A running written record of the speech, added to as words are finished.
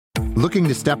Looking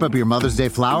to step up your Mother's Day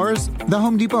flowers? The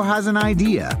Home Depot has an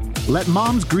idea. Let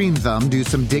Mom's Green Thumb do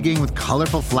some digging with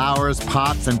colorful flowers,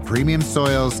 pots, and premium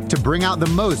soils to bring out the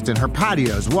most in her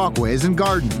patios, walkways, and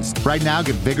gardens. Right now,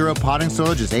 get Vigoro potting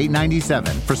soil just $8.97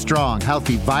 for strong,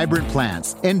 healthy, vibrant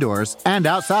plants, indoors and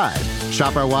outside.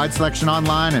 Shop our wide selection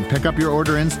online and pick up your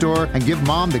order in-store and give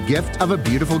Mom the gift of a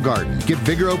beautiful garden. Get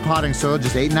Vigoro potting soil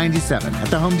just $8.97 at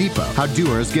the Home Depot. How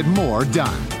doers get more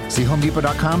done. See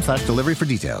homedepot.com/delivery for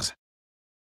details.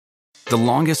 The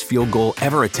longest field goal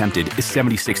ever attempted is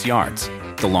 76 yards.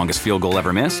 The longest field goal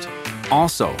ever missed?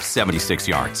 Also 76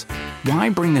 yards. Why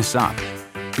bring this up?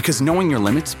 Because knowing your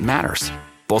limits matters,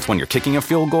 both when you're kicking a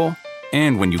field goal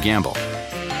and when you gamble.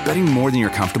 Betting more than you're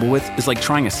comfortable with is like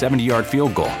trying a 70-yard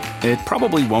field goal. It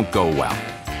probably won't go well.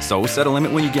 So set a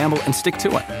limit when you gamble and stick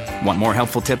to it. Want more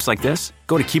helpful tips like this?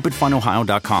 Go to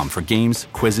keepitfunohio.com for games,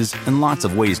 quizzes, and lots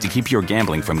of ways to keep your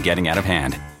gambling from getting out of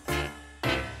hand.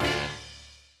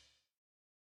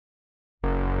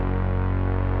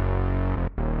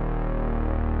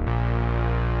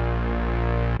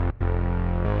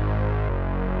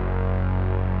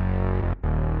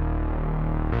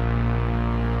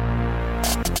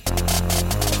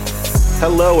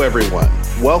 Hello, everyone.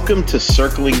 Welcome to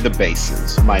Circling the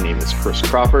Bases. My name is Chris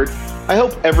Crawford. I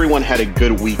hope everyone had a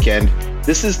good weekend.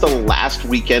 This is the last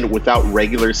weekend without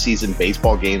regular season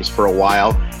baseball games for a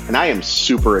while, and I am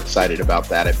super excited about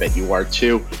that. I bet you are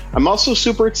too. I'm also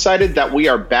super excited that we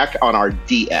are back on our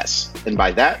DS, and by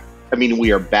that, I mean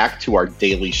we are back to our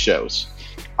daily shows.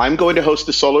 I'm going to host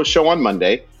a solo show on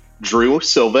Monday. Drew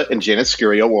Silva and Janice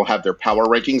Scurio will have their power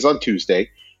rankings on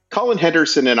Tuesday. Colin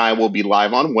Henderson and I will be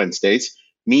live on Wednesdays,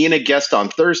 me and a guest on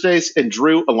Thursdays, and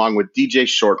Drew along with DJ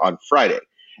Short on Friday.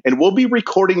 And we'll be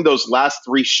recording those last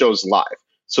three shows live.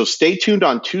 So stay tuned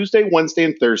on Tuesday, Wednesday,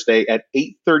 and Thursday at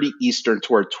 8:30 Eastern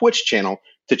to our Twitch channel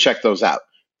to check those out.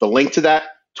 The link to that,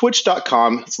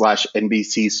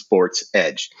 twitch.com/NBC Sports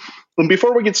Edge. And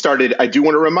before we get started, I do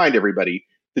want to remind everybody,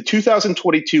 the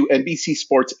 2022 NBC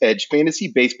Sports Edge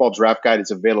Fantasy Baseball Draft Guide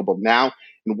is available now,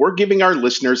 and we're giving our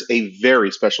listeners a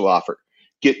very special offer.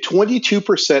 Get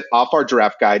 22% off our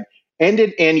draft guide and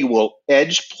an annual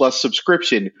Edge Plus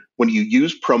subscription when you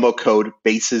use promo code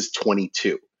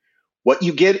BASES22. What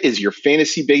you get is your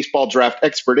fantasy baseball draft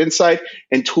expert insight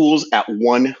and tools at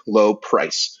one low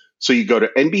price. So you go to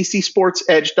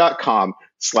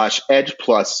NBCSportsEdge.com/Edge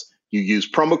Plus. You use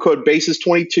promo code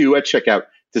BASES22 at checkout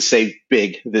to save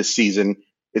big this season.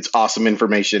 It's awesome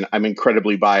information. I'm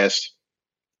incredibly biased.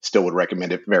 Still would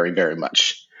recommend it very, very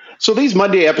much. So these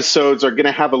Monday episodes are going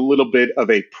to have a little bit of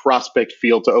a prospect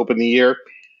feel to open the year.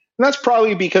 And that's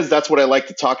probably because that's what I like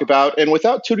to talk about. And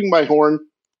without tooting my horn,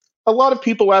 a lot of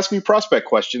people ask me prospect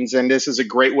questions, and this is a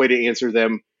great way to answer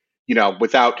them,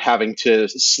 without having to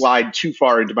slide too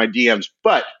far into my DMs.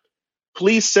 But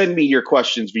please send me your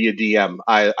questions via DM.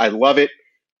 I love it.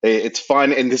 It's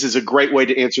fun, and this is a great way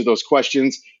to answer those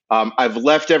questions. I've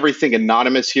left everything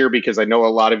anonymous here because I know a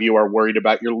lot of you are worried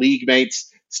about your league mates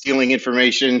stealing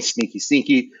information,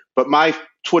 sneaky. But my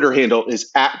Twitter handle is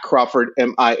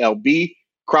 @CrawfordMILB,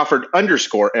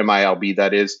 Crawford_MILB,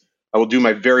 that is. I will do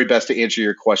my very best to answer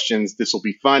your questions. This will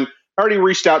be fun. I already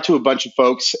reached out to a bunch of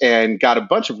folks and got a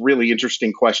bunch of really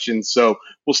interesting questions. So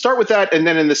we'll start with that. And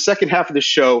then in the second half of the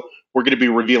show, we're going to be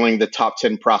revealing the top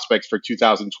 10 prospects for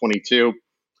 2022.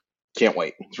 Can't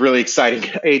wait. It's really exciting.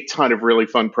 A ton of really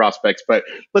fun prospects. But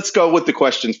let's go with the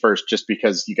questions first, just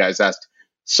because you guys asked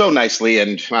so nicely,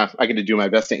 and I get to do my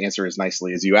best to answer as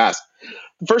nicely as you asked.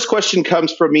 The first question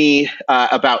comes from me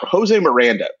about Jose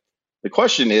Miranda. The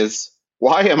question is,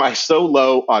 why am I so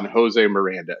low on Jose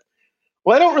Miranda?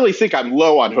 Well, I don't really think I'm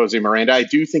low on Jose Miranda. I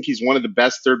do think he's one of the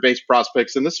best third base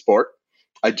prospects in the sport.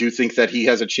 I do think that he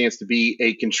has a chance to be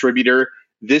a contributor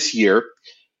this year.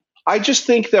 I just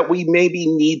think that we maybe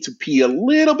need to be a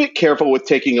little bit careful with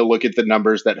taking a look at the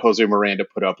numbers that Jose Miranda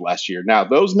put up last year. Now,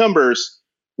 those numbers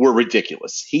were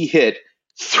ridiculous. He hit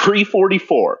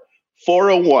 344,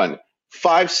 401,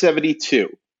 572,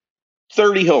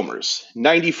 30 homers,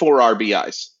 94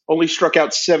 RBIs, only struck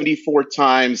out 74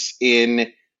 times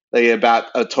in about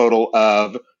a total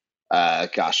of,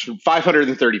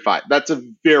 535. That's a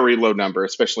very low number,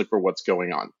 especially for what's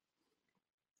going on.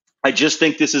 I just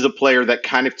think this is a player that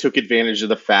kind of took advantage of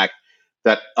the fact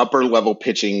that upper level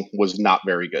pitching was not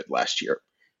very good last year.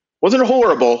 Wasn't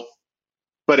horrible,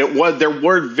 but there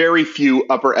were very few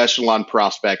upper echelon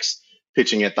prospects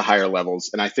pitching at the higher levels,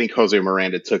 and I think Jose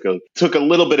Miranda took a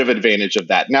little bit of advantage of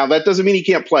that. Now, that doesn't mean he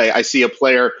can't play. I see a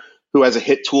player who has a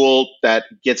hit tool that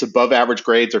gets above average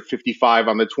grades, or 55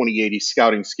 on the 2080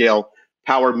 scouting scale,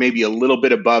 power maybe a little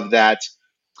bit above that.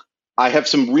 I have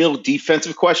some real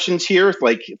defensive questions here.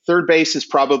 Like third base is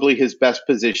probably his best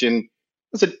position.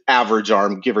 It's an average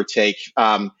arm, give or take.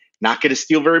 Not going to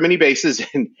steal very many bases.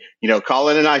 And,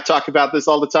 Colin and I talk about this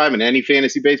all the time, and any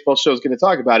fantasy baseball show is going to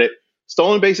talk about it.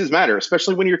 Stolen bases matter,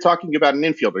 especially when you're talking about an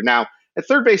infielder. Now, at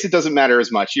third base, it doesn't matter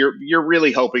as much. You're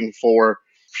really hoping for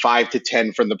 5 to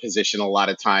 10 from the position a lot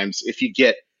of times. If you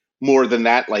get more than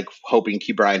that, like hoping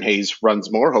Ke'Bryan Hayes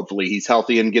runs more, hopefully he's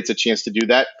healthy and gets a chance to do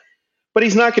that. But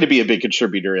he's not going to be a big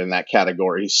contributor in that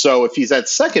category. So if he's at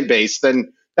second base,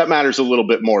 then that matters a little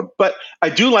bit more. But I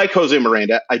do like Jose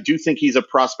Miranda. I do think he's a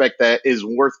prospect that is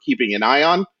worth keeping an eye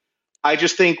on. I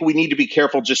just think we need to be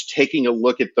careful just taking a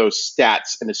look at those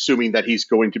stats and assuming that he's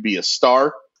going to be a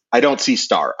star. I don't see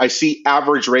star. I see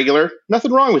average regular.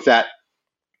 Nothing wrong with that.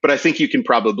 But I think you can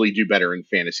probably do better in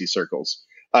fantasy circles.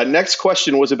 Next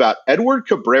question was about Edward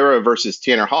Cabrera versus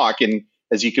Tanner Houck. And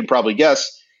as you can probably guess,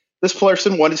 this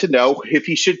person wanted to know if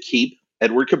he should keep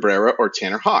Edward Cabrera or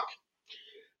Tanner Houck.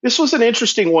 This was an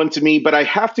interesting one to me, but I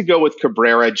have to go with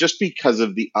Cabrera just because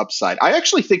of the upside. I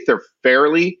actually think they're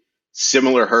fairly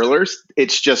similar hurlers.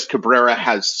 It's just Cabrera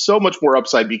has so much more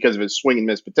upside because of his swing and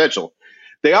miss potential.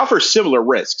 They offer similar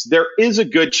risks. There is a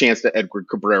good chance that Edward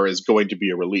Cabrera is going to be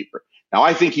a reliever. Now,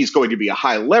 I think he's going to be a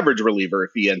high leverage reliever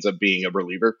if he ends up being a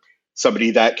reliever.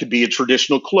 Somebody that could be a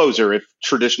traditional closer if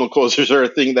traditional closers are a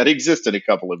thing that exists in a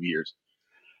couple of years.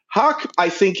 Houck, I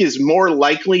think, is more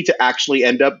likely to actually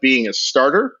end up being a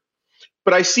starter,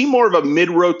 but I see more of a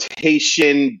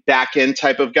mid-rotation back-end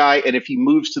type of guy, and if he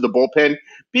moves to the bullpen,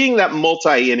 being that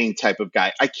multi-inning type of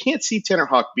guy. I can't see Tanner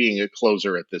Houck being a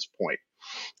closer at this point.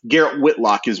 Garrett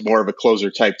Whitlock is more of a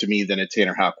closer type to me than a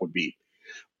Tanner Houck would be.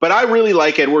 But I really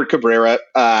like Edward Cabrera.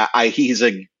 He's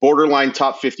a borderline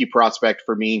top 50 prospect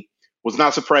for me. Was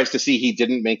not surprised to see he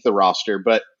didn't make the roster,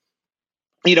 but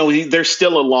there's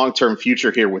still a long-term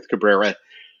future here with Cabrera.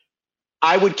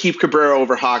 I would keep Cabrera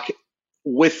over Houck,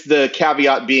 with the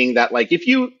caveat being that, like, if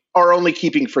you are only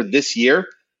keeping for this year,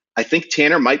 I think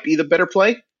Tanner might be the better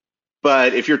play.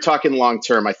 But if you're talking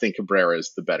long-term, I think Cabrera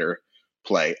is the better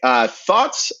play.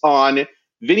 Thoughts on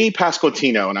Vinny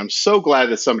Pasquantino? And I'm so glad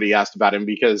that somebody asked about him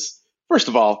because, first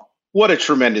of all, what a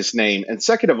tremendous name. And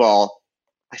second of all,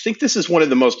 I think this is one of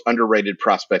the most underrated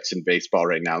prospects in baseball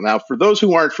right now. Now, for those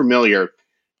who aren't familiar,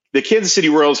 the Kansas City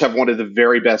Royals have one of the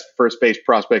very best first base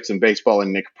prospects in baseball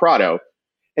in Nick Pratto,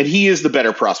 and he is the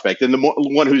better prospect and the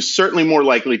one who's certainly more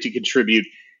likely to contribute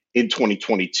in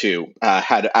 2022.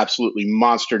 Had absolutely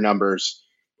monster numbers.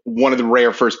 One of the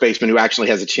rare first basemen who actually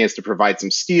has a chance to provide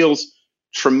some steals.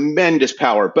 Tremendous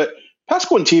power. But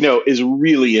Pasquantino is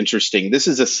really interesting. This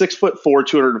is a 6'4",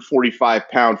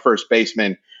 245-pound first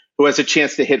baseman who has a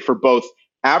chance to hit for both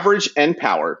average and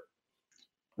power.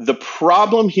 The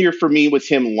problem here for me with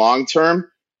him long-term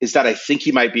is that I think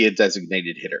he might be a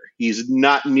designated hitter. He's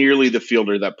not nearly the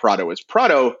fielder that Pratto is.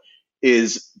 Pratto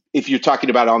is, if you're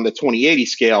talking about on the 20/80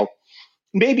 scale,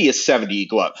 maybe a 70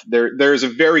 glove. There's a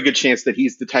very good chance that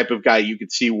he's the type of guy you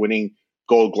could see winning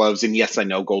Gold Gloves. And yes, I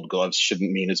know Gold Gloves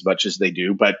shouldn't mean as much as they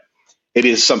do, but it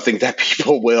is something that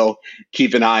people will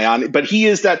keep an eye on. But he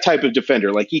is that type of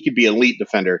defender. Like, he could be an elite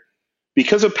defender.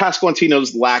 Because of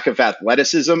Pasquantino's lack of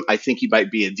athleticism, I think he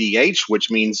might be a DH, which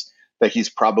means that he's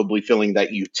probably filling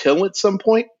that util at some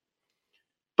point.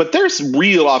 But there's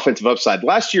real offensive upside.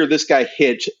 Last year, this guy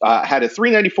had a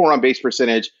 394 on base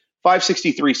percentage,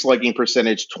 563 slugging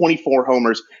percentage, 24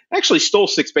 homers, actually stole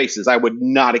 6 bases. I would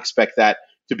not expect that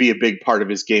to be a big part of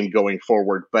his game going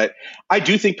forward. But I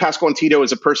do think Pasquantino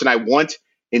is a person I want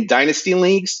in dynasty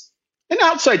leagues. An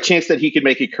outside chance that he could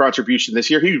make a contribution this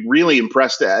year. He really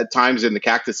impressed at times in the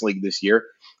Cactus League this year.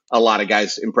 A lot of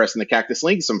guys impressed in the Cactus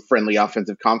League, some friendly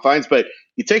offensive confines. But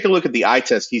you take a look at the eye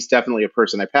test, he's definitely a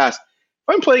person I pass.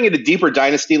 If I'm playing in a deeper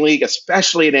dynasty league,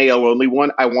 especially an AL-only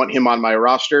one, I want him on my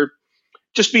roster.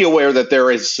 Just be aware that there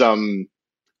is some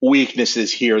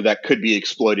weaknesses here that could be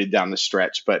exploited down the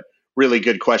stretch. But really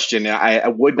good question. I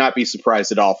would not be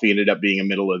surprised at all if he ended up being a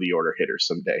middle-of-the-order hitter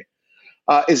someday.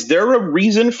 Is there a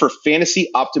reason for fantasy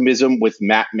optimism with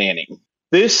Matt Manning?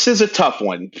 This is a tough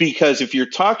one because if you're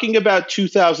talking about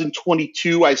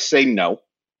 2022, I say no.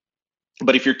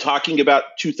 But if you're talking about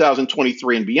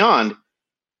 2023 and beyond,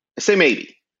 I say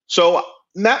maybe. So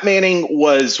Matt Manning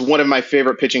was one of my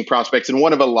favorite pitching prospects and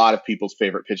one of a lot of people's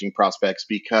favorite pitching prospects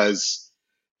because,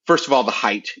 first of all, the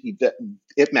height,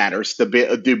 it matters.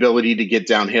 The ability to get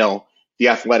downhill, the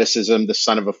athleticism, the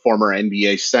son of a former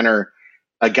NBA center,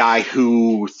 a guy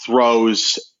who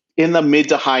throws in the mid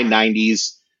to high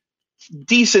 90s,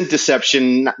 decent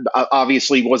deception,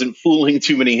 obviously wasn't fooling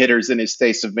too many hitters in his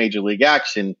taste of major league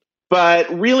action. but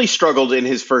really struggled in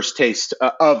his first taste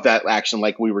of that action,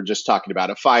 like we were just talking about.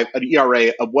 An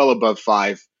ERA of well above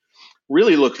 5,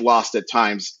 really looked lost at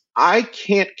times. I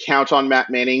can't count on Matt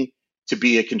Manning to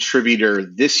be a contributor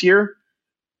this year,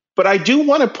 but I do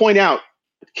want to point out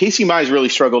Casey Mize really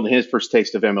struggled in his first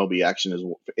taste of MLB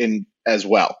action as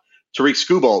well. Tariq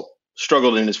Skubal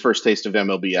struggled in his first taste of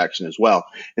MLB action as well.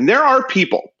 And there are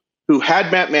people who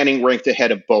had Matt Manning ranked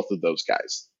ahead of both of those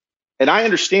guys. And I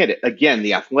understand it. Again,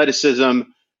 the athleticism,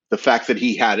 the fact that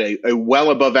he had a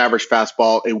well above average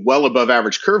fastball, a well above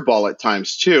average curveball at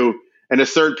times too, and a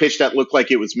third pitch that looked like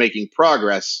it was making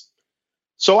progress.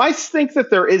 So I think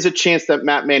that there is a chance that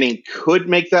Matt Manning could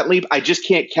make that leap. I just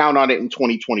can't count on it in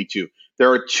 2022.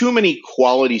 There are too many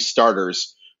quality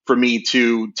starters for me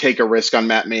to take a risk on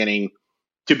Matt Manning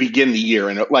to begin the year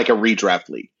in like a redraft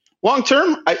league. Long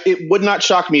term, it would not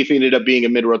shock me if he ended up being a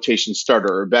mid-rotation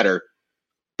starter or better.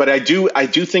 But I do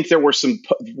think there were some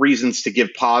reasons to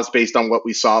give pause based on what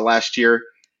we saw last year.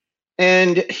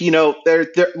 And, there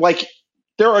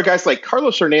are guys like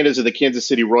Carlos Hernandez of the Kansas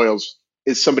City Royals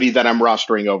is somebody that I'm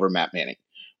rostering over Matt Manning.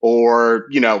 Or,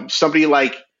 somebody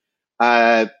like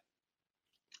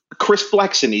Chris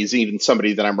Flexen is even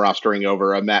somebody that I'm rostering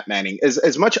over Matt Manning.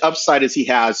 As much upside as he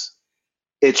has,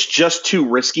 it's just too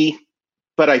risky.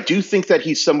 But I do think that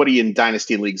he's somebody in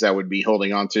dynasty leagues I would be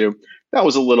holding on to. That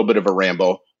was a little bit of a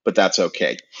ramble, but that's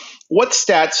okay. What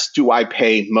stats do I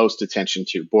pay most attention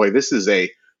to? Boy, this is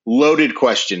a loaded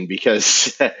question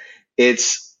because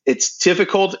it's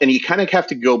difficult, and you kind of have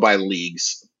to go by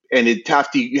leagues, and you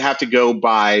have to go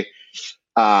by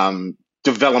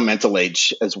developmental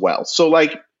age as well. So,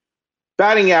 like,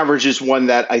 batting average is one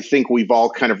that I think we've all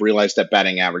kind of realized that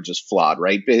batting average is flawed,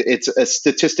 right? It's a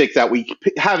statistic that we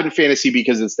have in fantasy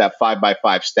because it's that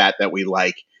 5x5 stat that we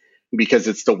like, because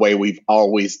it's the way we've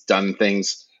always done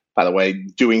things. By the way,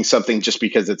 doing something just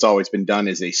because it's always been done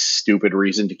is a stupid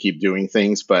reason to keep doing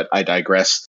things, but I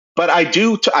digress. But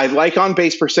I like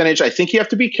on-base percentage. I think you have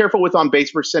to be careful with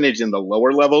on-base percentage in the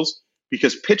lower levels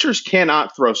because pitchers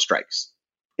cannot throw strikes.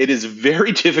 It is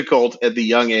very difficult at the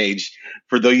young age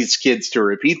for these kids to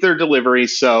repeat their delivery.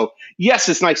 So, yes,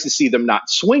 it's nice to see them not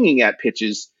swinging at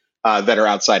pitches that are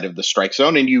outside of the strike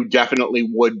zone, and you definitely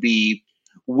would be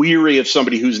weary of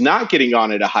somebody who's not getting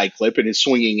on at a high clip and is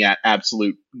swinging at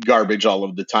absolute garbage all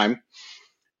of the time.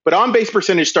 But on-base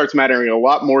percentage starts mattering a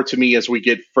lot more to me as we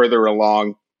get further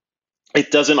along.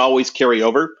 It doesn't always carry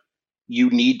over. You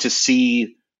need to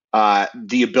see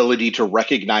the ability to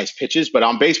recognize pitches, but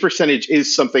on-base percentage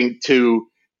is something to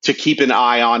keep an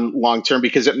eye on long-term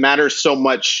because it matters so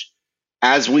much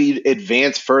as we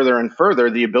advance further and further.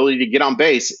 The ability to get on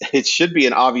base, it should be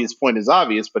an obvious point is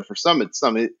obvious, but for some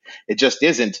it just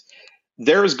isn't.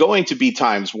 There's going to be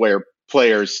times where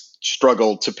players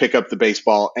struggle to pick up the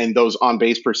baseball and those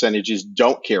on-base percentages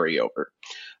don't carry over.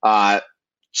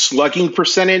 Slugging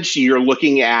percentage, you're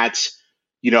looking at,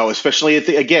 especially at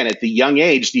the young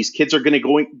age, these kids are going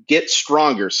to get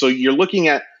stronger. So you're looking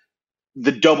at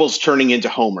the doubles turning into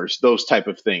homers, those type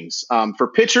of things. For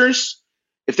pitchers,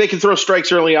 if they can throw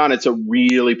strikes early on, it's a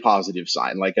really positive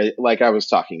sign. Like I was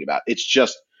talking about, it's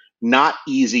just not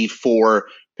easy for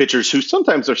pitchers who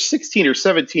sometimes are 16 or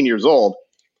 17 years old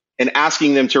and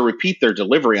asking them to repeat their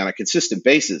delivery on a consistent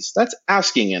basis. That's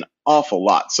asking an awful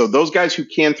lot. So those guys who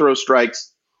can throw strikeouts,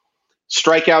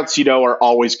 are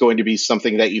always going to be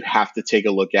something that you have to take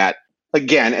a look at.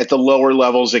 Again, at the lower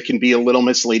levels, it can be a little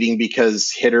misleading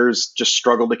because hitters just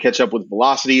struggle to catch up with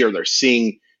velocity, or they're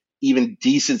seeing even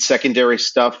decent secondary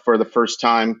stuff for the first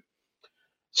time.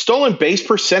 Stolen base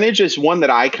percentage is one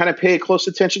that I kind of pay close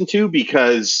attention to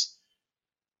because,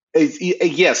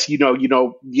 yes, you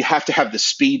have to have the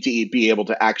speed to be able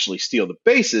to actually steal the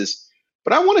bases,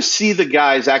 but I want to see the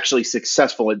guys actually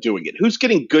successful at doing it. Who's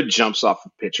getting good jumps off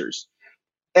of pitchers?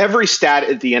 Every stat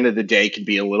at the end of the day can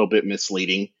be a little bit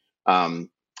misleading.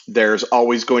 There's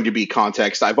always going to be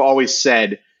context. I've always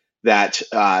said that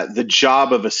the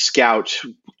job of a scout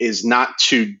is not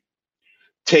to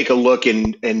take a look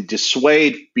and be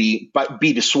dissuaded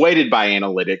by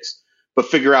analytics, but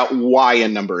figure out why a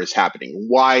number is happening.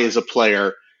 Why is a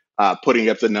player putting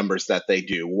up the numbers that they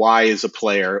do? Why is a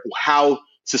player? How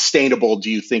sustainable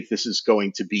do you think this is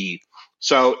going to be?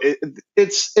 So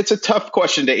it's a tough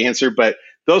question to answer, but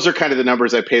those are kind of the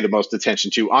numbers I pay the most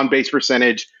attention to: on base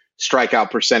percentage,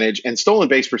 strikeout percentage, and stolen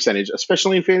base percentage,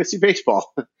 especially in fantasy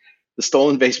baseball. The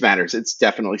stolen base matters. It's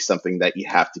definitely something that you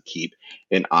have to keep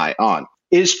an eye on.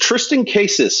 Is Triston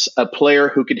Casas a player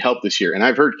who could help this year? And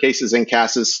I've heard Casas and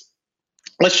Casas.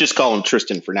 Let's just call him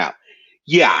Triston for now.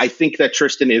 Yeah, I think that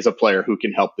Triston is a player who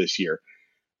can help this year.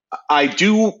 I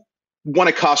do want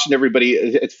to caution everybody.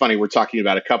 It's funny, we're talking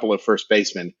about a couple of first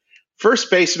basemen.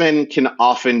 First baseman can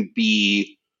often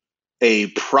be a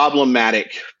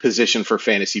problematic position for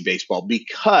fantasy baseball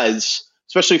because,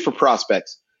 especially for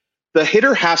prospects, the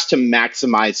hitter has to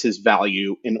maximize his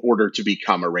value in order to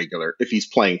become a regular if he's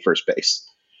playing first base.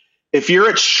 If you're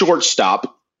at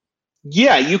shortstop,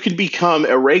 yeah, you can become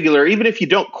a regular even if you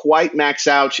don't quite max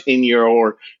out in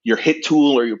your hit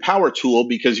tool or your power tool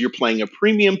because you're playing a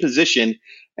premium position.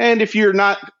 And if you're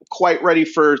not quite ready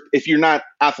if you're not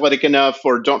athletic enough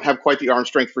or don't have quite the arm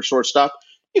strength for shortstop,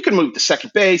 you can move to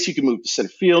second base, you can move to center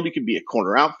field, you can be a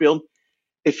corner outfield.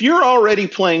 If you're already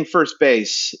playing first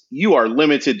base, you are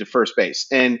limited to first base.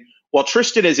 And while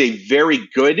Tristan is a very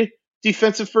good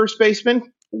defensive first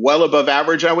baseman, well above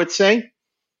average, I would say,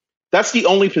 that's the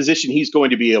only position he's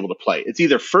going to be able to play. It's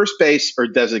either first base or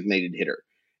designated hitter.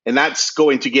 And that's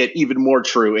going to get even more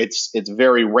true. It's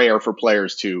very rare for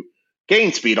players to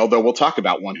gain speed, although we'll talk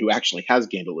about one who actually has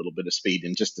gained a little bit of speed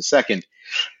in just a second.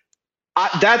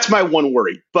 That's my one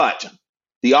worry. But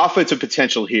the offensive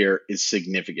potential here is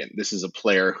significant. This is a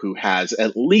player who has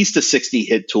at least a 60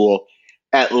 hit tool,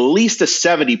 at least a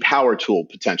 70 power tool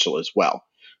potential as well.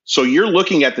 So you're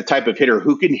looking at the type of hitter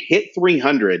who can hit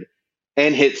 300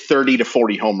 and hit 30 to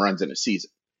 40 home runs in a season.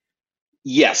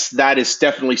 Yes, that is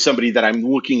definitely somebody that I'm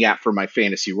looking at for my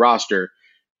fantasy roster.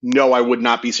 No, I would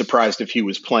not be surprised if he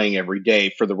was playing every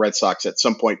day for the Red Sox at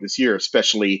some point this year,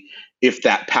 especially if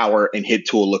that power and hit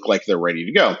tool look like they're ready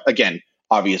to go. Again,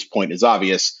 obvious point is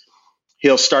obvious.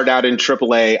 He'll start out in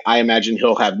AAA. I imagine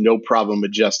he'll have no problem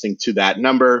adjusting to that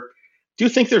number. Do you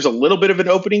think there's a little bit of an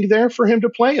opening there for him to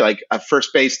play? Like at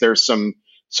first base, there's some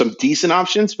decent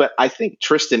options, but I think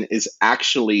Tristan is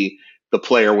actually the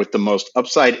player with the most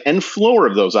upside and floor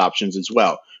of those options as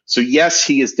well. So yes,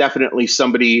 he is definitely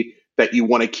somebody that you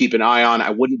want to keep an eye on. I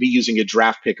wouldn't be using a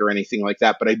draft pick or anything like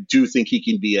that, but I do think he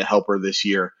can be a helper this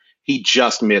year. He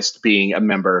just missed being a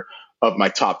member of my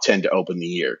top 10 to open the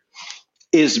year.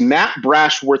 Is Matt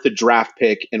Brash worth a draft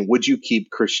pick, and would you keep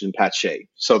Christian Pache?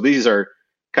 So these are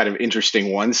kind of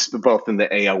interesting ones, both in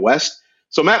the AL West.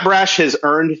 So Matt Brash has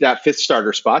earned that fifth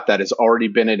starter spot that has already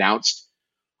been announced.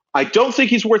 I don't think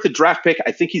he's worth a draft pick.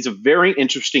 I think he's a very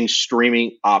interesting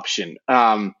streaming option.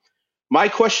 My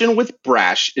question with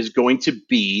Brash is going to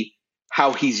be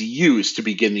how he's used to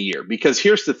begin the year. Because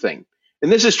here's the thing, and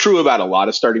this is true about a lot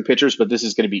of starting pitchers, but this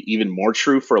is going to be even more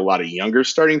true for a lot of younger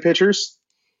starting pitchers.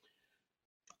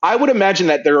 I would imagine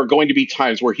that there are going to be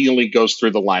times where he only goes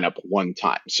through the lineup one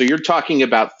time. So you're talking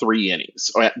about 3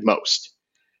 innings at most.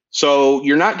 So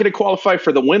you're not going to qualify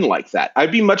for the win like that.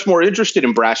 I'd be much more interested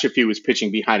in Brash if he was pitching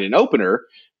behind an opener,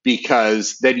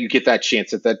 because then you get that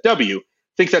chance at that W.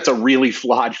 I think that's a really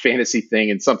flawed fantasy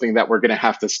thing and something that we're going to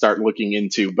have to start looking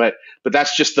into. But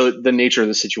that's just the nature of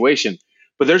the situation.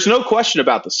 But there's no question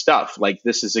about the stuff. Like,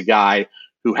 this is a guy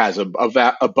who has a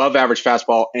above average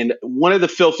fastball and one of the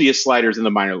filthiest sliders in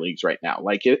the minor leagues right now.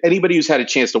 Like, anybody who's had a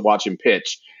chance to watch him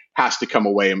pitch has to come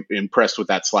away impressed with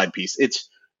that slide piece. It's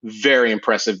very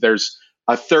impressive. There's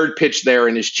a third pitch there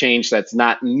in his change that's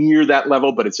not near that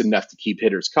level, but it's enough to keep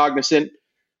hitters cognizant.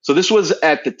 So this was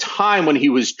at the time when he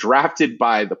was drafted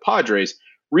by the Padres.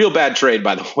 Real bad trade,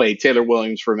 by the way. Taylor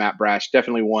Williams for Matt Brash,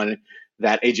 definitely one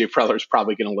that AJ Preller is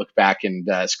probably going to look back and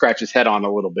scratch his head on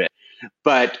a little bit.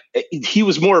 But he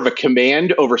was more of a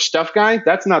command over stuff guy.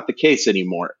 That's not the case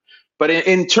anymore. But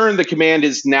in turn, the command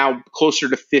is now closer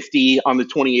to 50 on the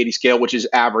 20/80 scale, which is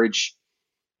average.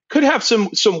 Could have some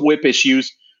whip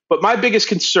issues, but my biggest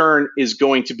concern is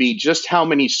going to be just how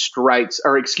many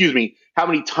how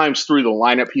many times through the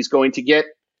lineup he's going to get.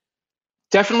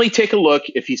 Definitely take a look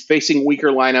if he's facing weaker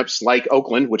lineups like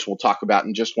Oakland, which we'll talk about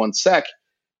in just one sec.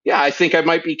 Yeah, I think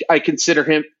I consider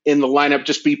him in the lineup.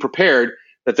 Just be prepared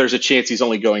that there's a chance he's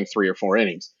only going 3 or 4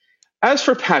 innings. As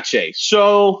for Pache,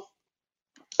 so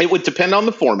it would depend on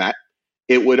the format.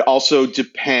 It would also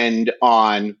depend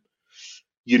on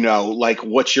like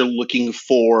what you're looking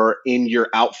for in your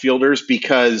outfielders,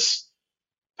 because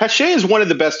Pache is one of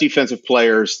the best defensive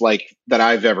players like that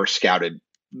I've ever scouted,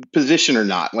 position or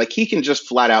not. Like, he can just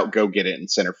flat out go get it in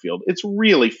center field. It's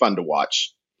really fun to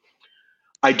watch.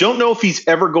 I don't know if he's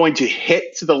ever going to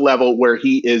hit to the level where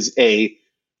he is a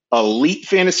elite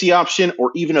fantasy option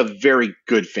or even a very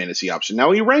good fantasy option.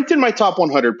 Now, he ranked in my top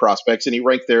 100 prospects, and he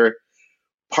ranked there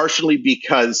partially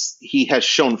because he has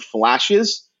shown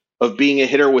flashes of being a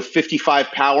hitter with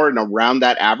 55 power and around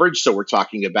that average. So we're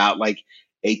talking about like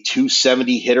a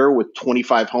 270 hitter with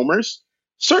 25 homers.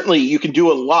 Certainly you can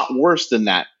do a lot worse than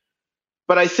that.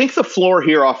 But I think the floor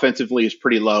here offensively is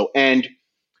pretty low. And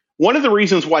one of the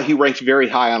reasons why he ranked very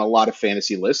high on a lot of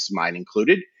fantasy lists, mine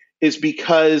included, is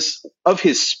because of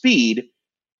his speed.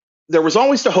 There was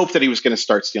always the hope that he was going to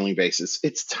start stealing bases.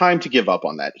 It's time to give up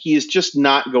on that. He is just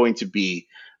not going to be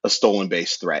a stolen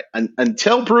base threat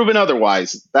until proven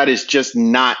otherwise. That is just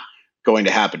not going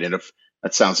to happen. And if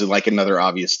that sounds like another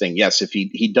obvious thing, yes, if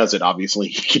he does it, obviously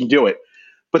he can do it.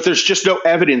 But there's just no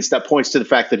evidence that points to the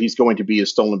fact that he's going to be a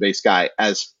stolen base guy.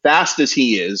 As fast as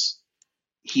he is,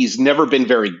 he's never been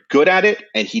very good at it,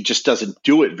 and he just doesn't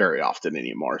do it very often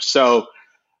anymore. So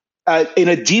in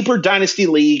a deeper dynasty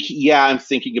league, yeah, I'm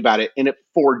thinking about it. And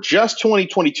for just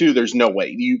 2022, there's no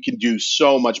way you can do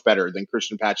so much better than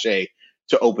Christian Pache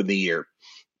to open the year.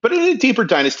 But in a deeper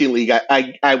dynasty league,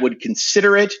 I would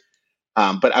consider it,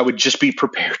 but I would just be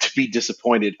prepared to be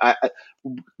disappointed.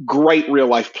 Great real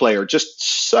life player,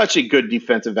 just such a good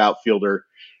defensive outfielder.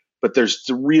 But there's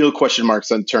the real question marks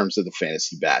in terms of the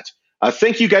fantasy bat.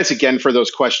 Thank you guys again for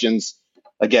those questions.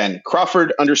 Again,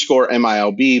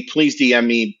 Crawford_MILB. Please DM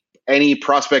me any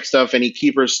prospect stuff, any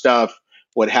keeper stuff,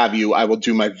 what have you. I will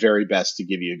do my very best to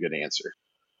give you a good answer.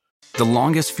 The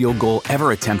longest field goal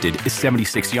ever attempted is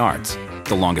 76 yards.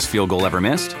 The longest field goal ever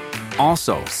missed?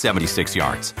 Also 76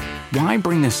 yards. Why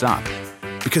bring this up?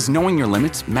 Because knowing your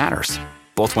limits matters,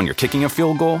 both when you're kicking a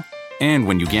field goal and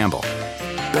when you gamble.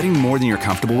 Betting more than you're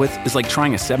comfortable with is like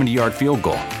trying a 70-yard field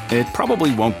goal. It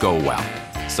probably won't go well.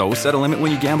 So set a limit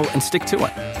when you gamble and stick to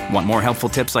it. Want more helpful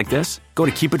tips like this? Go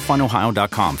to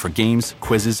keepitfunohio.com for games,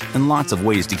 quizzes, and lots of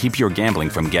ways to keep your gambling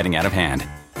from getting out of hand.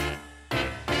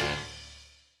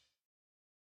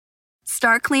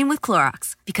 Start clean with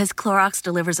Clorox, because Clorox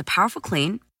delivers a powerful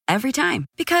clean every time.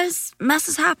 Because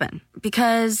messes happen.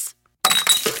 Because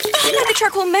the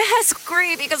charcoal mask.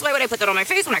 Great, because why would I put that on my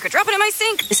face when I could drop it in my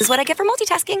sink? This is what I get for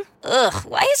multitasking. Ugh,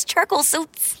 why is charcoal so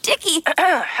sticky?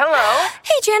 Hello?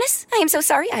 Hey, Janice. I am so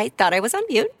sorry. I thought I was on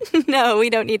mute. No, we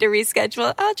don't need to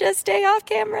reschedule. I'll just stay off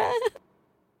camera.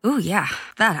 Ooh, yeah,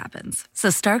 that happens. So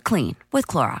start clean with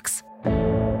Clorox.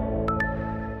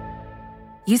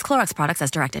 Use Clorox products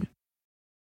as directed.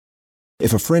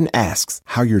 If a friend asks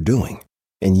how you're doing,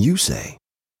 and you say,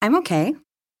 I'm okay.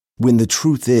 When the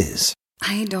truth is,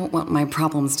 I don't want my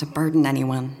problems to burden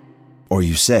anyone. Or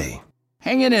you say,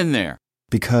 hang it in there.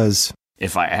 Because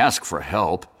if I ask for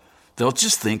help, they'll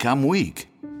just think I'm weak.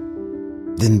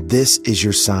 Then this is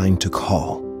your sign to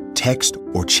call, text,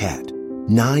 or chat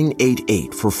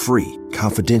 988 for free,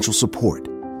 confidential support.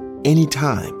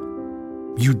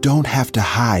 Anytime. You don't have to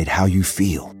hide how you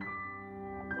feel.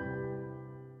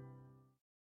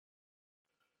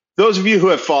 Those of you who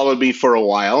have followed me for a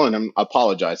while, and I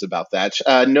apologize about that,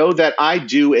 know that I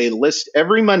do a list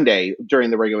every Monday during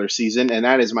the regular season, and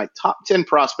that is my top 10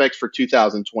 prospects for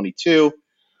 2022.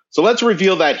 So let's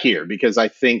reveal that here, because I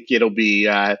think it'll be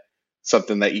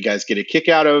something that you guys get a kick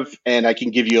out of, and I can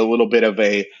give you a little bit of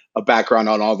a background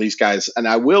on all these guys. And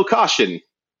I will caution,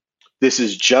 this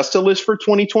is just a list for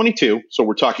 2022, so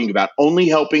we're talking about only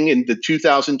helping in the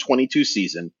 2022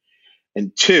 season.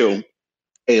 And two,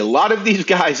 a lot of these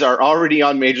guys are already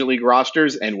on major league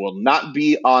rosters and will not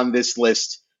be on this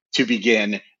list to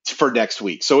begin for next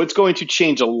week. So it's going to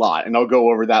change a lot, and I'll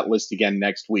go over that list again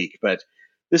next week. But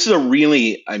this is a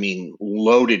really,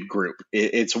 loaded group.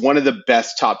 It's one of the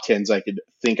best top 10s I could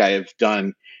think I have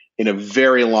done in a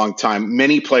very long time.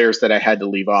 Many players that I had to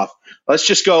leave off. Let's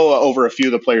just go over a few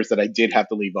of the players that I did have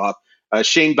to leave off.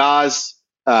 Shane Baz,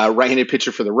 right-handed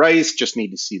pitcher for the Rays. Just need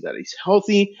to see that he's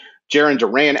healthy. Jarren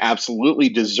Duran absolutely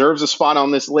deserves a spot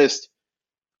on this list.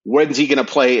 When's he going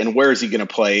to play and where is he going to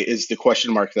play is the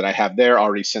question mark that I have there,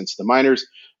 already since the minors.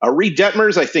 Reed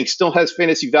Detmers, I think, still has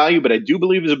fantasy value, but I do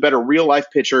believe is a better real-life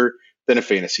pitcher than a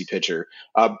fantasy pitcher.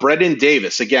 Brendan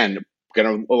Davis, again,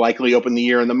 going to likely open the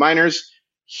year in the minors.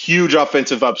 Huge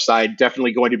offensive upside.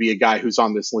 Definitely going to be a guy who's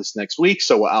on this list next week.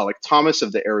 So Alec Thomas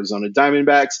of the Arizona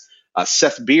Diamondbacks.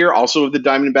 Seth Beer, also of the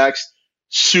Diamondbacks.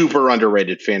 Super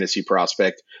underrated fantasy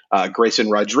prospect. Grayson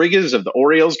Rodriguez of the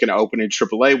Orioles, going to open in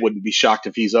AAA. Wouldn't be shocked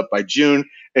if he's up by June.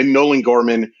 And Nolan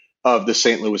Gorman of the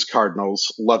St. Louis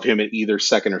Cardinals. Love him at either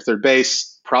second or third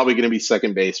base. Probably going to be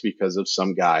second base because of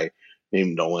some guy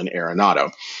named Nolan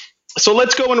Arenado. So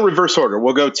let's go in reverse order.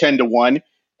 We'll go 10 to 1.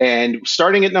 And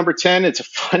starting at number 10, it's a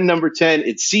fun number 10.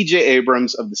 It's C.J.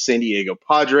 Abrams of the San Diego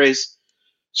Padres.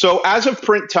 So as of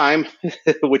print time,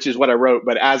 which is what I wrote,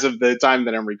 but as of the time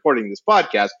that I'm recording this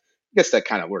podcast, I guess that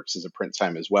kind of works as a print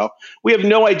time as well. We have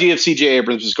no idea if C.J.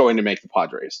 Abrams is going to make the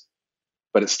Padres.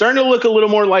 But it's starting to look a little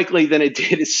more likely than it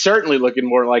did. It's certainly looking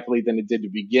more likely than it did to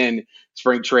begin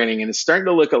spring training. And it's starting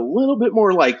to look a little bit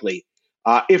more likely.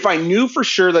 If I knew for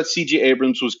sure that C.J.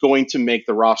 Abrams was going to make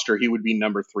the roster, he would be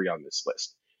number 3 on this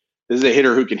list. This is a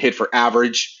hitter who can hit for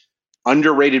average.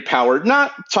 underrated power.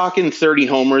 Not talking 30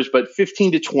 homers, but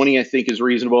 15 to 20, I think, is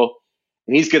reasonable.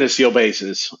 And he's going to steal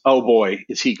bases. Oh boy,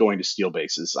 is he going to steal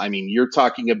bases. I mean, you're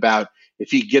talking about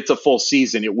if he gets a full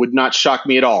season, it would not shock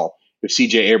me at all if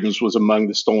CJ Abrams was among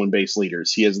the stolen base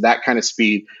leaders. He has that kind of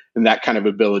speed and that kind of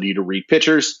ability to read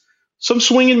pitchers. Some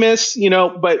swing and miss,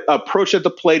 but approach at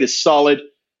the plate is solid.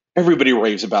 Everybody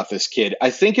raves about this kid. I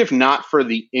think if not for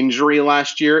the injury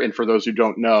last year, and for those who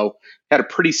don't know, had a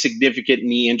pretty significant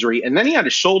knee injury, and then he had a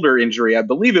shoulder injury. I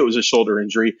believe it was a shoulder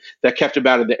injury that kept him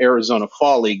out of the Arizona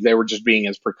Fall League. They were just being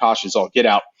as precautious all get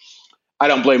out. I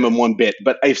don't blame him one bit.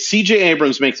 But if CJ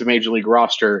Abrams makes a major league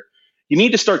roster, you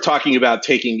need to start talking about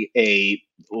taking a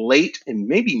late and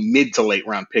maybe mid to late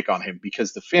round pick on him,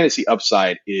 because the fantasy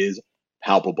upside is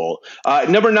palpable.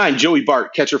 Number 9, Joey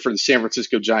Bart, catcher for the San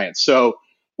Francisco Giants. So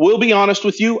we'll be honest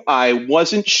with you, I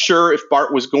wasn't sure if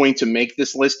Bart was going to make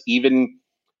this list, even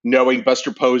knowing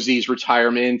Buster Posey's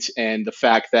retirement and the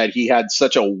fact that he had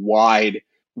such a wide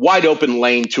open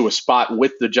lane to a spot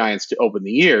with the Giants to open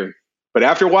the year. But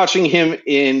after watching him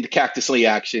in Cactus League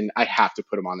action, I have to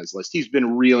put him on this list. He's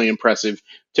been really impressive,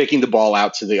 taking the ball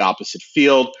out to the opposite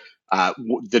field.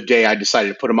 The day I decided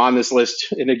to put him on this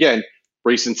list, and again,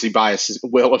 recency bias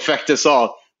will affect us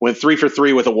all, went 3 for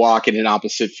 3 with a walk and an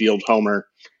opposite field homer.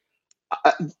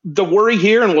 The worry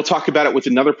here, and we'll talk about it with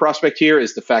another prospect here,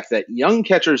 is the fact that young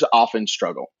catchers often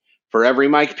struggle. For every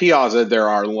Mike Piazza, there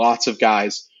are lots of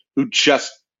guys who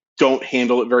just don't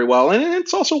handle it very well. And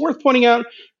it's also worth pointing out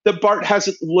that Bart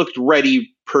hasn't looked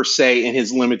ready per se in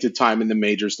his limited time in the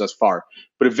majors thus far,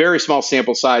 but a very small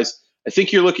sample size. I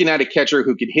think you're looking at a catcher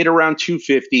who can hit around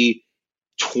 250,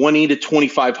 20 to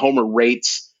 25 homer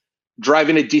rates,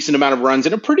 driving a decent amount of runs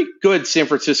in a pretty good San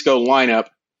Francisco lineup.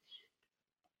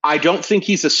 I don't think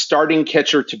he's a starting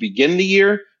catcher to begin the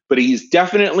year, but he's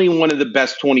definitely one of the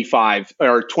best 24,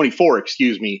 for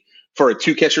a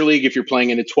 2-catcher league. If you're playing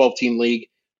in a 12-team league,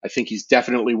 I think he's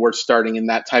definitely worth starting in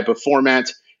that type of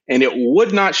format. And it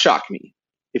would not shock me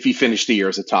if he finished the year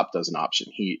as a top dozen option.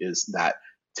 He is that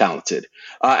talented.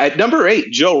 At number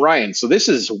 8, Joe Ryan. So this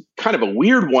is kind of a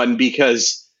weird one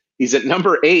because he's at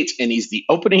number 8 and he's the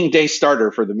opening day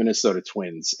starter for the Minnesota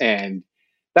Twins. And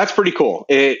that's pretty cool.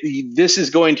 This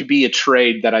is going to be a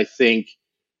trade that I think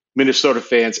Minnesota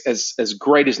fans, as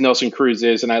great as Nelson Cruz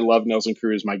is, and I love Nelson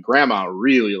Cruz. My grandma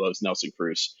really loves Nelson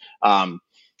Cruz.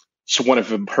 She's one of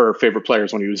her favorite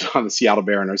players when he was on the Seattle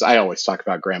Mariners. I always talk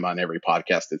about grandma in every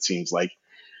podcast, it seems like.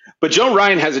 But Joe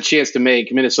Ryan has a chance to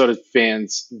make Minnesota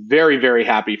fans very, very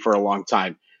happy for a long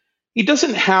time. He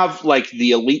doesn't have like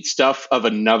the elite stuff of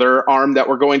another arm that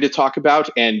we're going to talk about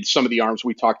and some of the arms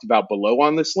we talked about below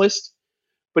on this list,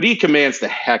 but he commands the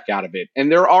heck out of it.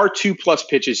 And there are 2+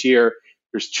 pitches here.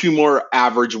 There's 2 more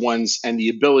average ones and the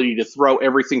ability to throw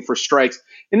everything for strikes.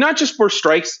 And not just for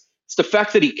strikes, it's the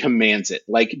fact that he commands it.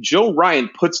 Like Joe Ryan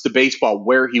puts the baseball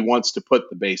where he wants to put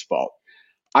the baseball.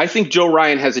 I think Joe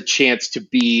Ryan has a chance to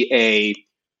be a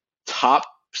top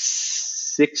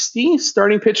 60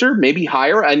 starting pitcher, maybe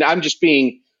higher. And I'm just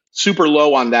being super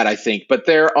low on that, I think. But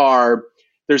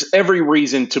there's every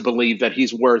reason to believe that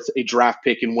he's worth a draft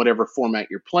pick in whatever format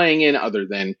you're playing in other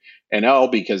than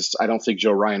NL, because I don't think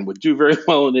Joe Ryan would do very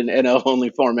well in an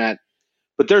NL-only format.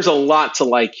 But there's a lot to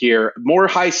like here. More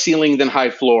high ceiling than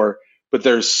high floor, but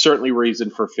there's certainly reason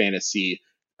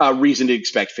to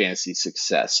expect fantasy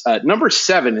success. Number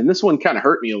 7, and this one kind of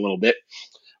hurt me a little bit,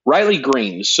 Riley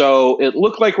Green. So it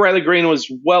looked like Riley Green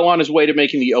was well on his way to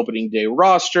making the opening day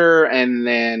roster, and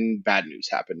then bad news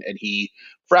happened, and he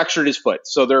fractured his foot.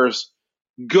 So there's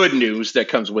good news that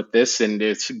comes with this, and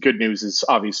it's good news is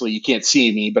obviously you can't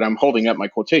see me, but I'm holding up my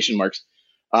quotation marks.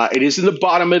 It is in the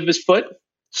bottom of his foot,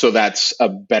 so that's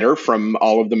better from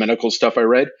all of the medical stuff I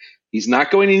read. He's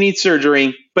not going to need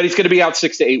surgery, but he's going to be out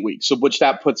 6 to 8 weeks, so which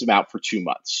that puts him out for 2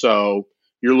 months. So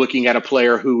you're looking at a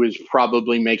player who is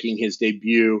probably making his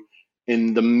debut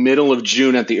in the middle of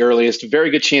June at the earliest. Very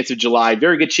good chance of July.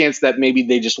 Very good chance that maybe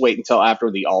they just wait until after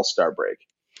the All-Star break.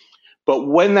 But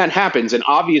when that happens, and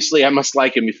obviously I must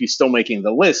like him if he's still making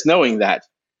the list, knowing that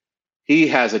he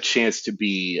has a chance to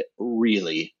be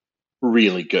really,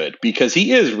 really good, because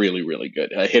he is really, really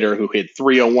good. A hitter who hit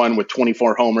 .301 with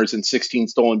 24 homers and 16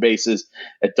 stolen bases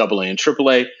at AA and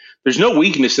AAA. There's no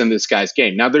weakness in this guy's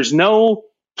game. Now, there's no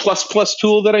plus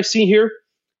tool that I see here,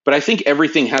 but I think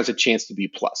everything has a chance to be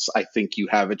plus. I think you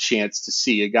have a chance to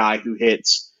see a guy who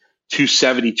hits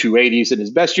 270, 280s in his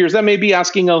best years. That may be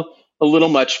asking a little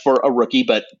much for a rookie,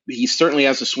 but he certainly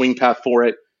has a swing path for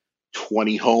it.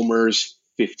 20 homers,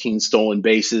 15 stolen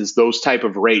bases, those type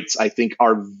of rates I think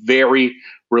are very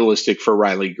realistic for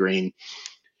Riley Green.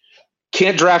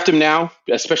 Can't draft him now,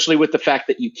 especially with the fact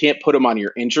that you can't put him on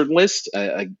your injured list.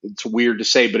 It's weird to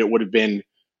say, but it would have been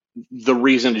the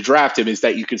reason to draft him is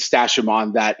that you could stash him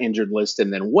on that injured list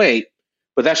and then wait.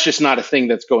 But that's just not a thing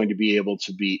that's going to be able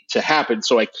to happen.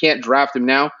 So I can't draft him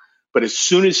now. But as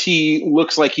soon as he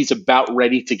looks like he's about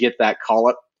ready to get that call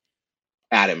up,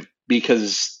 at him,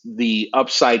 because the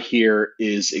upside here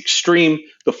is extreme.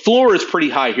 The floor is pretty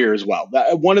high here as well.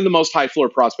 One of the most high floor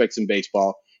prospects in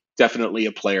baseball. Definitely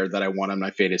a player that I want on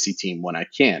my fantasy team when I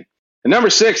can. And number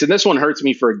 6, and this one hurts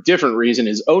me for a different reason,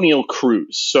 is Oneil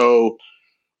Cruz. So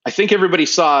I think everybody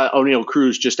saw Oneil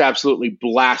Cruz just absolutely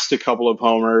blast a couple of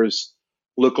homers,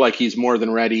 look like he's more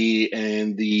than ready,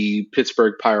 and the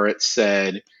Pittsburgh Pirates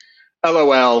said,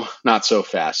 LOL, not so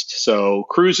fast. So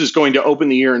Cruz is going to open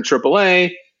the year in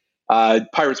AAA.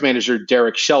 Pirates manager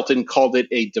Derek Shelton called it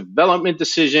a development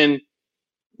decision.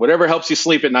 Whatever helps you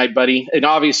sleep at night, buddy. And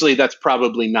obviously, that's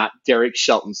probably not Derek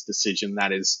Shelton's decision.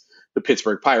 That is the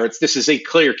Pittsburgh Pirates. This is a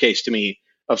clear case to me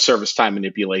of service time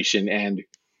manipulation. And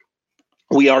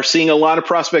we are seeing a lot of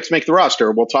prospects make the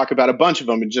roster. We'll talk about a bunch of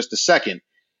them in just a second.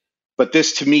 But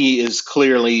this, to me, is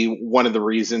clearly one of the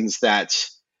reasons that,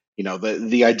 you know,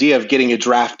 the idea of getting a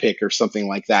draft pick or something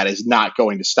like that is not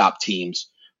going to stop teams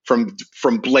from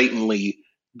blatantly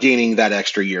gaining that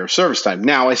extra year of service time.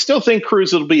 Now, I still think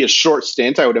Cruz will be a short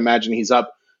stint. I would imagine he's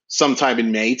up sometime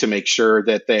in May to make sure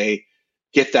that they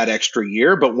get that extra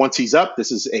year. But once he's up,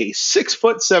 this is a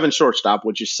 6'7" shortstop,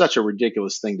 which is such a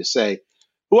ridiculous thing to say,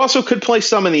 who also could play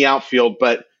some in the outfield,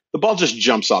 but the ball just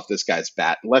jumps off this guy's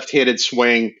bat. Left-handed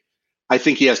swing. I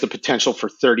think he has the potential for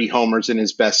 30 homers in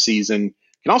his best season.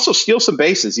 Can also steal some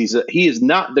bases. He is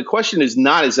not. The question is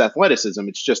not his athleticism.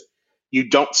 It's just you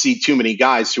don't see too many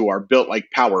guys who are built like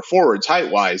power forwards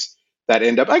height-wise that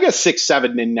end up, I guess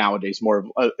 6'7" in nowadays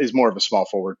is more of a small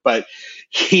forward. But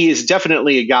he is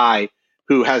definitely a guy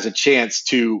who has a chance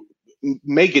to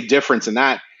make a difference in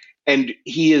that. And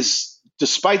he is,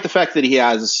 despite the fact that he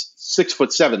has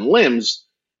 6'7" limbs,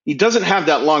 he doesn't have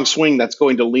that long swing that's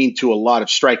going to lean to a lot of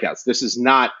strikeouts. This is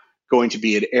not going to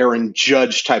be an Aaron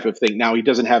Judge type of thing. Now, he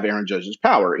doesn't have Aaron Judge's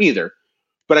power either.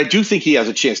 But I do think he has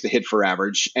a chance to hit for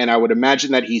average, and I would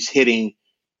imagine that he's hitting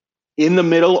in the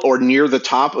middle or near the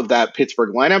top of that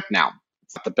Pittsburgh lineup. Now,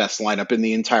 it's not the best lineup in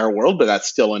the entire world, but that's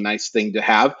still a nice thing to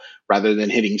have rather than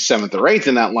hitting 7th or 8th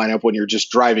in that lineup when you're just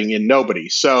driving in nobody.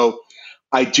 So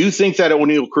I do think that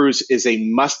Oneil Cruz is a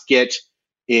must-get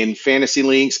in fantasy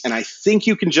leagues, and I think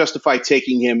you can justify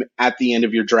taking him at the end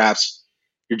of your drafts.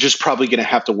 You're just probably going to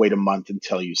have to wait a month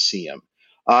until you see him.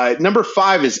 Number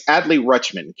 5 is Adley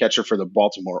Rutschman, catcher for the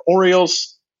Baltimore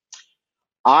Orioles.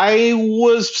 I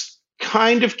was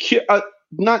kind of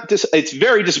it's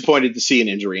very disappointed to see an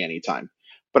injury anytime,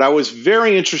 but I was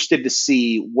very interested to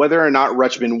see whether or not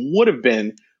Rutschman would have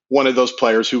been one of those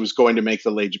players who was going to make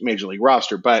the major league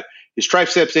roster. But his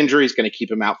triceps injury is going to keep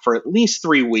him out for at least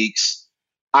 3 weeks.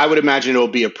 I would imagine it will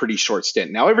be a pretty short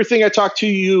stint. Now, everything I talked to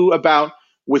you about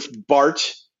with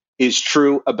Bart is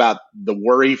true about the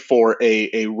worry for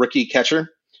a rookie catcher.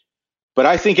 But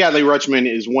I think Adley Rutschman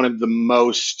is one of the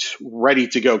most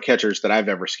ready-to-go catchers that I've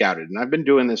ever scouted. And I've been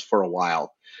doing this for a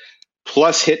while.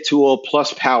 Plus hit tool,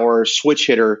 plus power, switch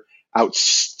hitter,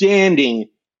 outstanding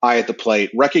eye at the plate,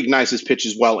 recognizes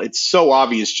pitches well. It's so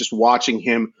obvious just watching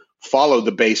him follow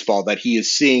the baseball that he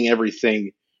is seeing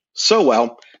everything so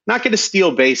well. Not going to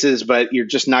steal bases, but you're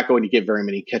just not going to get very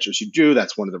many catchers who do.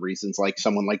 That's one of the reasons like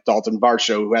someone like Dalton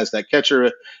Varsho, who has that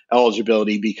catcher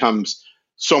eligibility, becomes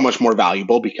so much more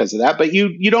valuable because of that. But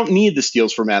you don't need the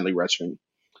steals from Adley Rutschman.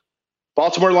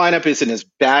 Baltimore lineup isn't as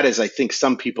bad as I think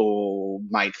some people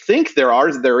might think.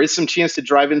 There is some chance to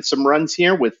drive in some runs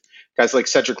here with guys like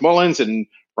Cedric Mullins and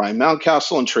Ryan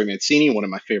Mountcastle and Trey Mancini, one of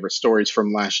my favorite stories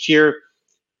from last year.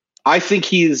 I think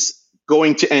he's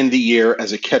going to end the year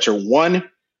as a catcher 1.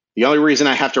 The only reason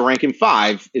I have to rank him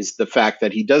 5 is the fact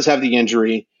that he does have the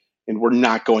injury, and we're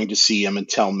not going to see him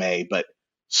until May. But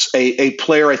a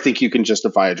player I think you can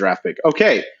justify a draft pick.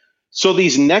 Okay, so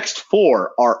these next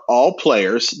 4 are all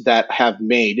players that have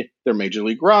made their major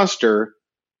league roster,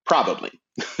 probably.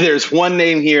 There's one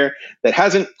name here that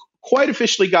hasn't quite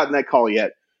officially gotten that call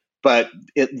yet, but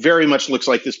it very much looks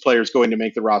like this player is going to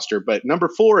make the roster. But number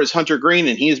 4 is Hunter Greene,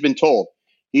 and he has been told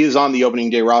he is on the opening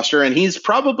day roster, and he's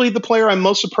probably the player I'm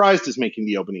most surprised is making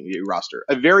the opening day roster.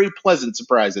 A very pleasant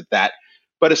surprise at that,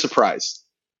 but a surprise.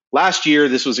 Last year,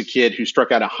 this was a kid who struck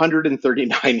out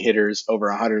 139 hitters over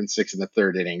 106 in the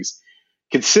 3rd innings,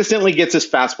 consistently gets his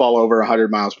fastball over 100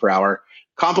 miles per hour,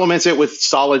 complements it with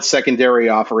solid secondary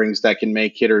offerings that can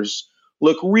make hitters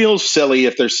look real silly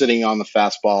if they're sitting on the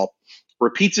fastball,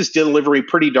 repeats his delivery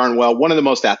pretty darn well, one of the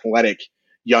most athletic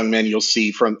young men you'll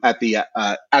see from at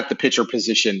the pitcher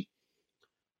position.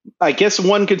 I guess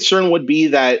one concern would be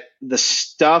that the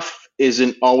stuff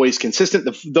isn't always consistent.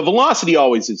 The velocity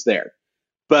always is there,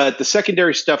 but the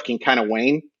secondary stuff can kind of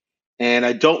wane, and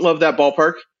I don't love that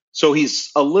ballpark. So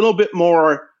he's a little bit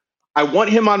more. I want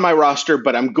him on my roster,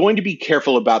 but I'm going to be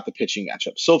careful about the pitching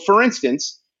matchup. So, for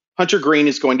instance, Hunter Greene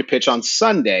is going to pitch on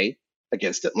Sunday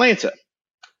against Atlanta.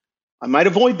 I might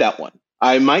avoid that one.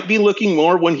 I might be looking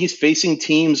more when he's facing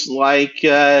teams like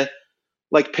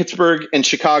Pittsburgh and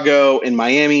Chicago and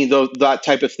Miami, that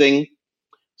type of thing.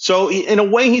 So in a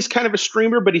way, he's kind of a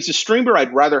streamer, but he's a streamer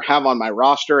I'd rather have on my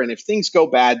roster. And if things go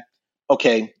bad,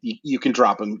 okay, you can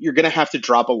drop him. You're going to have to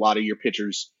drop a lot of your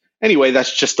pitchers. Anyway,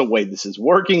 that's just the way this is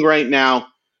working right now.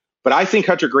 But I think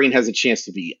Hunter Greene has a chance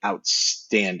to be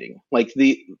outstanding.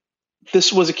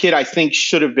 This was a kid I think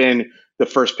should have been the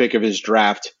first pick of his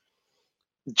draft.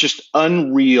 Just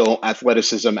unreal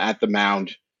athleticism at the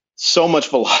mound. So much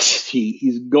velocity.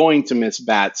 He's going to miss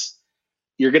bats.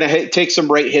 You're going to take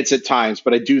some right hits at times,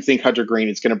 but I do think Hunter Greene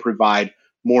is going to provide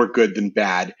more good than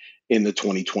bad in the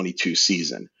 2022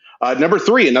 season. Number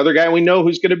 3, another guy we know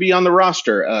who's going to be on the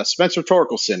roster, Spencer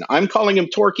Torkelson. I'm calling him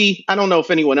Torky. I don't know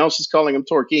if anyone else is calling him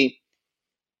Torky.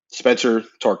 Spencer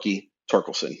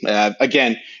Torkelson.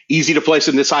 Again, easy to place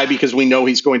him this high because we know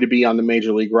he's going to be on the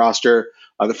Major League roster.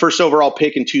 The first overall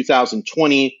pick in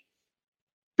 2020.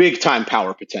 Big-time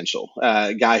power potential.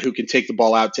 A guy who can take the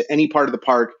ball out to any part of the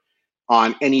park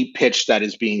on any pitch that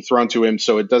is being thrown to him.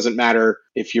 So it doesn't matter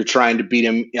if you're trying to beat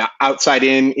him outside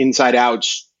in, inside out.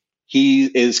 He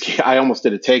is, I almost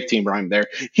did a tag team rhyme there.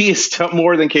 He is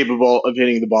more than capable of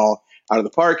hitting the ball out of the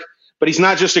park, but he's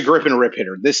not just a grip and rip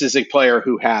hitter. This is a player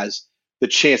who has the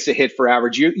chance to hit for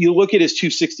average. You look at his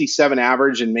 267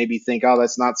 average and maybe think, oh,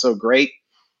 that's not so great.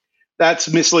 That's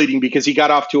misleading because he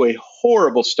got off to a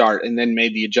horrible start and then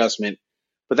made the adjustment.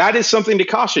 But that is something to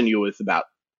caution you with about,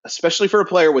 especially for a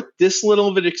player with this little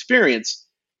of an experience.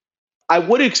 I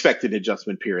would expect an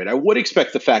adjustment period. I would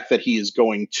expect the fact that he is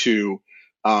going to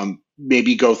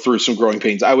maybe go through some growing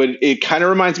pains. It kind of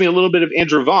reminds me a little bit of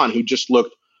Andrew Vaughn, who just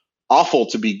looked awful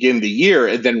to begin the year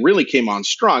and then really came on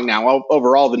strong. Now,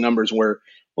 overall, the numbers were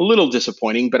a little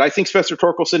disappointing, but I think Spencer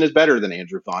Torkelson is better than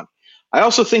Andrew Vaughn. I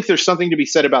also think there's something to be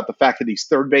said about the fact that he's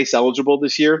third base eligible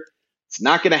this year. It's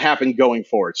not going to happen going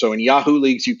forward. So in Yahoo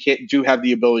leagues, you do have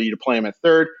the ability to play him at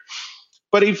third.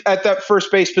 But if at that first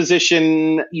base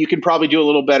position, you can probably do a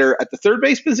little better. At the third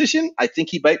base position, I think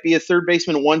he might be a third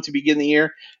baseman 1 to begin the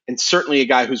year, and certainly a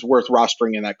guy who's worth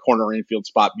rostering in that corner infield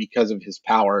spot because of his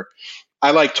power.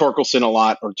 I like Torkelson a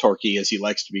lot, or Torky as he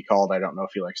likes to be called. I don't know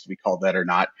if he likes to be called that or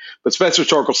not. But Spencer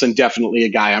Torkelson, definitely a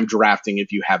guy I'm drafting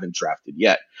if you haven't drafted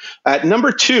yet. At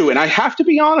number 2, and I have to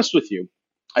be honest with you,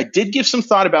 I did give some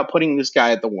thought about putting this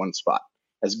guy at the 1 spot.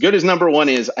 As good as number 1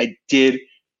 is, I did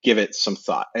give it some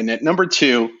thought. And at number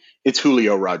 2, it's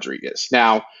Julio Rodriguez.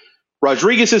 Now,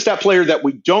 Rodriguez is that player that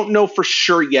we don't know for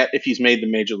sure yet if he's made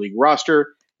the Major League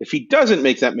roster. If he doesn't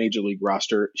make that Major League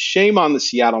roster, shame on the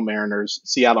Seattle Mariners.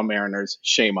 Seattle Mariners,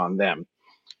 shame on them.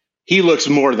 He looks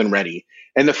more than ready.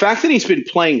 And the fact that he's been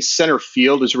playing center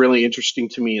field is really interesting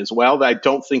to me as well. I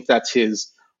don't think that's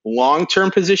his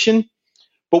long-term position.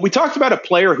 But we talked about a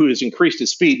player who has increased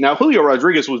his speed. Now, Julio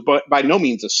Rodriguez was by no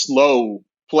means a slow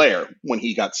player when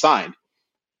he got signed.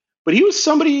 But he was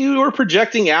somebody who were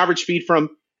projecting average speed from,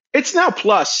 it's now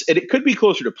plus, and it could be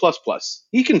closer to plus.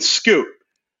 He can scoot.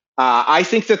 I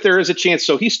think that there is a chance.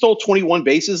 So he stole 21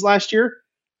 bases last year.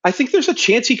 I think there's a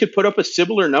chance he could put up a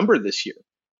similar number this year.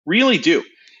 Really do.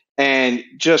 And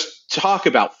just talk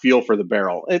about feel for the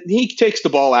barrel. He takes the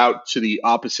ball out to the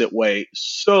opposite way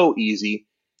so easy.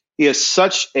 He has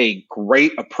such a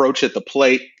great approach at the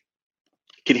plate.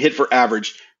 Can hit for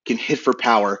average, can hit for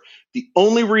power. The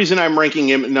only reason I'm ranking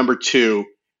him at number 2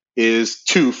 is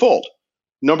twofold.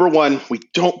 Number 1, we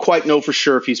don't quite know for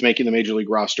sure if he's making the Major League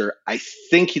roster. I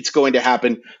think it's going to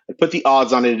happen. I put the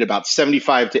odds on it at about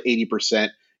 75 to 80%.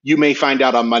 You may find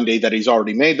out on Monday that he's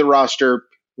already made the roster.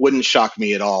 Wouldn't shock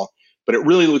me at all. But it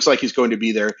really looks like he's going to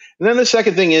be there. And then the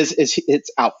second thing is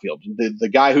it's outfield. The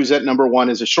guy who's at number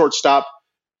 1 is a shortstop.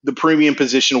 The premium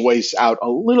position weighs out a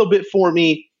little bit for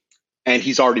me, and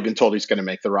he's already been told he's going to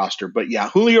make the roster. But yeah,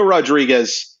 Julio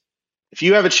Rodriguez, if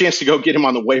you have a chance to go get him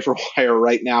on the waiver wire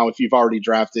right now, if you've already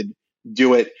drafted,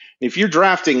 do it. If you're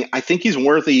drafting, I think he's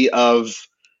worthy of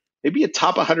maybe a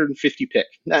top 150 pick.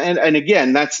 And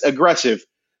again, that's aggressive,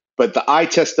 but the eye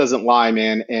test doesn't lie,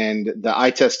 man. And the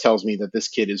eye test tells me that this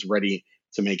kid is ready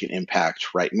to make an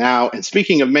impact right now. And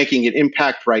speaking of making an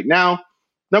impact right now,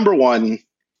 number 1,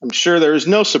 I'm sure there is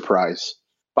no surprise,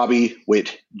 Bobby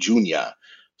Witt Jr.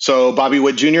 So Bobby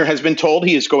Witt Jr. has been told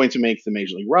he is going to make the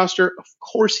Major League roster. Of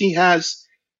course he has.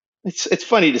 It's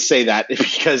funny to say that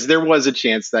because there was a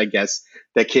chance that I guess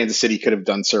that Kansas City could have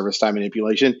done service time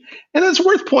manipulation. And it's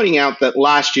worth pointing out that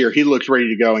last year he looked ready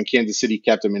to go and Kansas City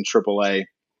kept him in AAA.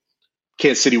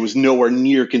 Kansas City was nowhere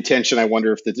near contention. I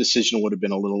wonder if the decision would have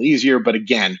been a little easier. But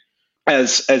again,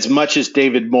 as much as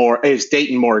Dayton Moore,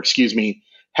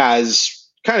 has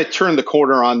kind of turned the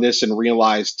corner on this and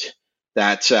realized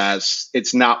that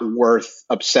it's not worth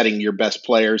upsetting your best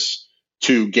players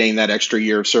to gain that extra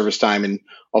year of service time, and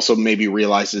also maybe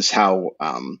realizes how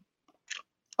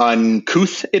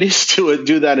uncouth it is to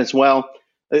do that as well.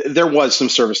 There was some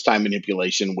service time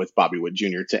manipulation with Bobby Witt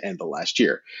Jr. to end the last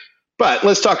year. But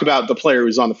let's talk about the player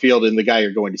who's on the field and the guy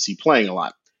you're going to see playing a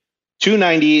lot.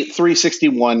 290,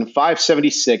 361,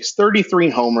 576, 33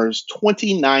 homers,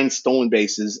 29 stolen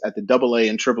bases at the AA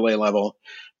and AAA level.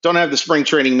 Don't have the spring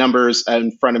training numbers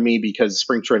in front of me because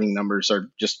spring training numbers are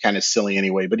just kind of silly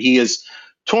anyway, but he has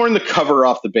torn the cover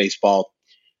off the baseball.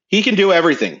 He can do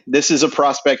everything. This is a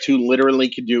prospect who literally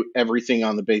can do everything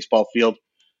on the baseball field.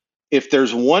 If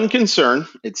there's one concern,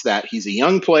 it's that he's a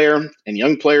young player and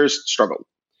young players struggle.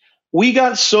 We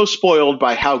got so spoiled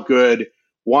by how good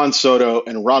Juan Soto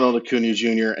and Ronald Acuna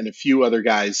Jr. and a few other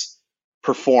guys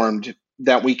performed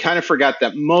that we kind of forgot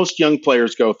that most young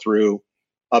players go through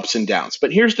ups and downs.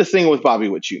 But here's the thing with Bobby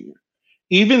Witt Jr.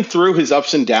 Even through his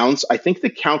ups and downs, I think the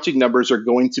counting numbers are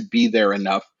going to be there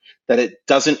enough that it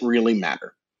doesn't really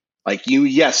matter.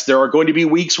 Yes, there are going to be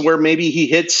weeks where maybe he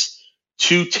hits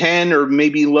 210 or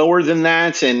maybe lower than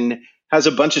that and has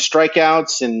a bunch of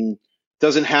strikeouts and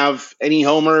doesn't have any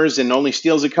homers and only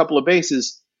steals a couple of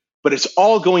bases. But it's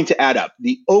all going to add up.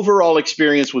 The overall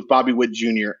experience with Bobby Witt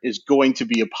Jr. is going to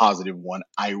be a positive one.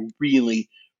 I really,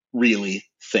 really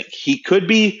think he could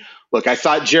be. Look, I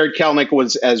thought Jarred Kelenic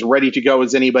was as ready to go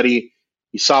as anybody.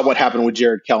 You saw what happened with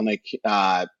Jarred Kelenic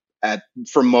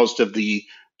for most of the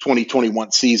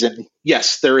 2021 season.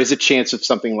 Yes, there is a chance of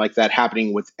something like that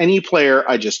happening with any player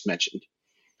I just mentioned.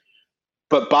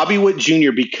 But Bobby Witt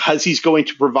Jr., because he's going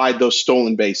to provide those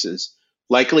stolen bases,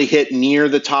 likely hit near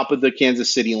the top of the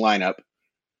Kansas City lineup,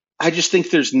 I just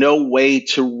think there's no way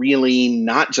to really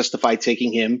not justify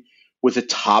taking him with a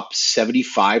top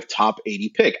 75, top 80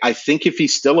 pick. I think if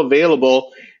he's still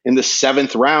available in the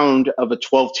 7th round of a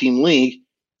 12-team league,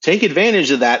 take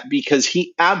advantage of that because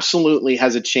he absolutely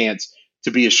has a chance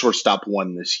to be a shortstop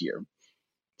one this year.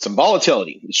 Some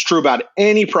volatility. It's true about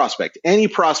any prospect. Any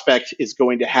prospect is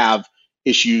going to have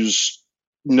issues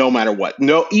no matter what.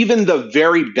 No, even the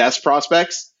very best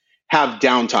prospects have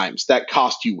downtimes that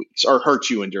cost you weeks or hurt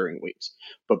you enduring weeks.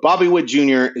 But Bobby Witt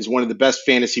Jr. is one of the best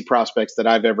fantasy prospects that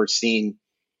I've ever seen.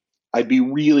 I'd be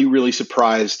really, really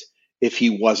surprised if he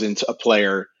wasn't a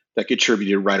player that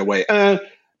contributed right away.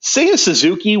 Seiya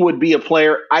Suzuki would be a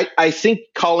player. I think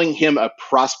calling him a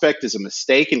prospect is a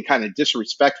mistake and kind of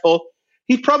disrespectful.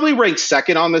 He'd probably rank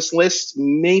 2nd on this list,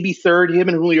 maybe 3rd. Him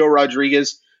and Julio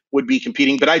Rodriguez would be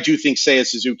competing, but I do think Seiya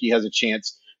Suzuki has a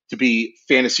chance to be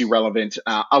fantasy relevant.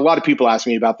 A lot of people ask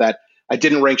me about that. I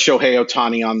didn't rank Shohei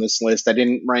Ohtani on this list. I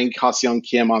didn't rank Ha-Seong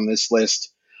Kim on this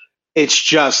list. It's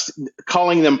just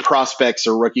calling them prospects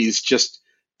or rookies just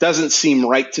doesn't seem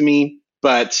right to me.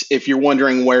 But if you're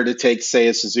wondering where to take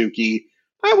Seiya Suzuki,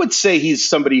 I would say he's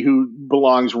somebody who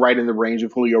belongs right in the range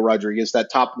of Julio Rodriguez,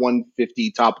 that top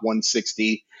 150, top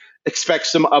 160. Expect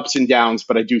some ups and downs,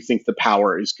 but I do think the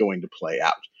power is going to play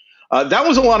out. That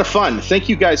was a lot of fun. Thank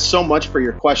you guys so much for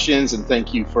your questions, and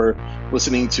thank you for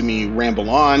listening to me ramble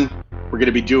on. We're going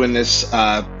to be doing this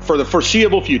for the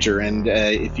foreseeable future, and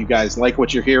if you guys like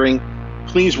what you're hearing,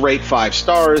 please rate 5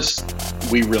 stars.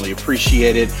 We really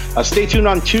appreciate it. Stay tuned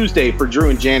on Tuesday for Drew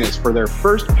and Janice for their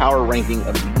first power ranking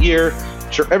of the year.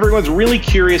 I'm sure everyone's really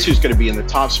curious who's going to be in the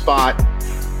top spot.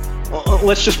 Well,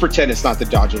 let's just pretend it's not the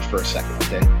Dodgers for a second,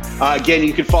 okay? Again,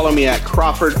 you can follow me at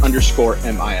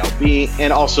Crawford_MILB.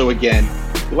 And also, again,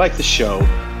 if you like the show,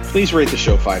 please rate the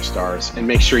show 5 stars and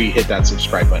make sure you hit that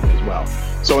subscribe button as well.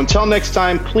 So until next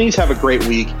time, please have a great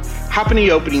week. Happy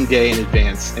opening day in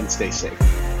advance and stay safe.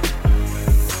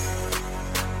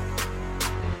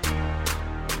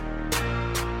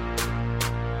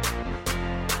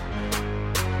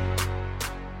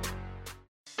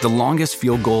 The longest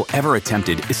field goal ever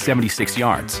attempted is 76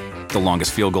 yards. The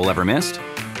longest field goal ever missed?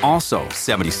 Also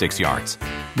 76 yards.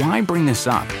 Why bring this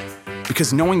up?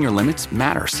 Because knowing your limits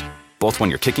matters, both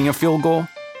when you're kicking a field goal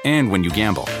and when you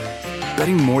gamble.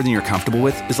 Betting more than you're comfortable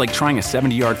with is like trying a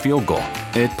 70-yard field goal.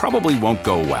 It probably won't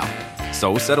go well.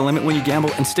 So set a limit when you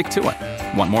gamble and stick to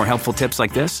it. Want more helpful tips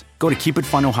like this? Go to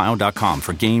keepitfunohio.com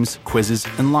for games, quizzes,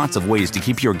 and lots of ways to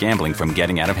keep your gambling from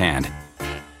getting out of hand.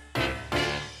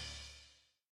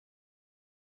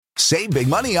 Save big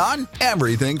money on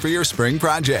everything for your spring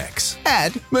projects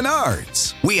at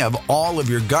Menards. We have all of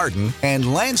your garden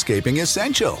and landscaping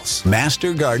essentials.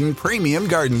 Master Garden Premium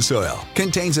Garden Soil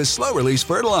contains a slow-release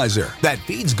fertilizer that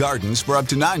feeds gardens for up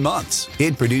to 9 months.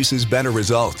 It produces better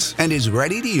results and is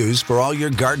ready to use for all your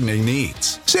gardening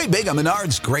needs. Save big on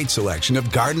Menards' great selection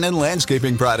of garden and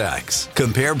landscaping products.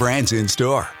 Compare brands in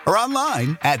store or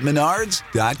online at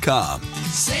menards.com.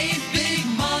 Save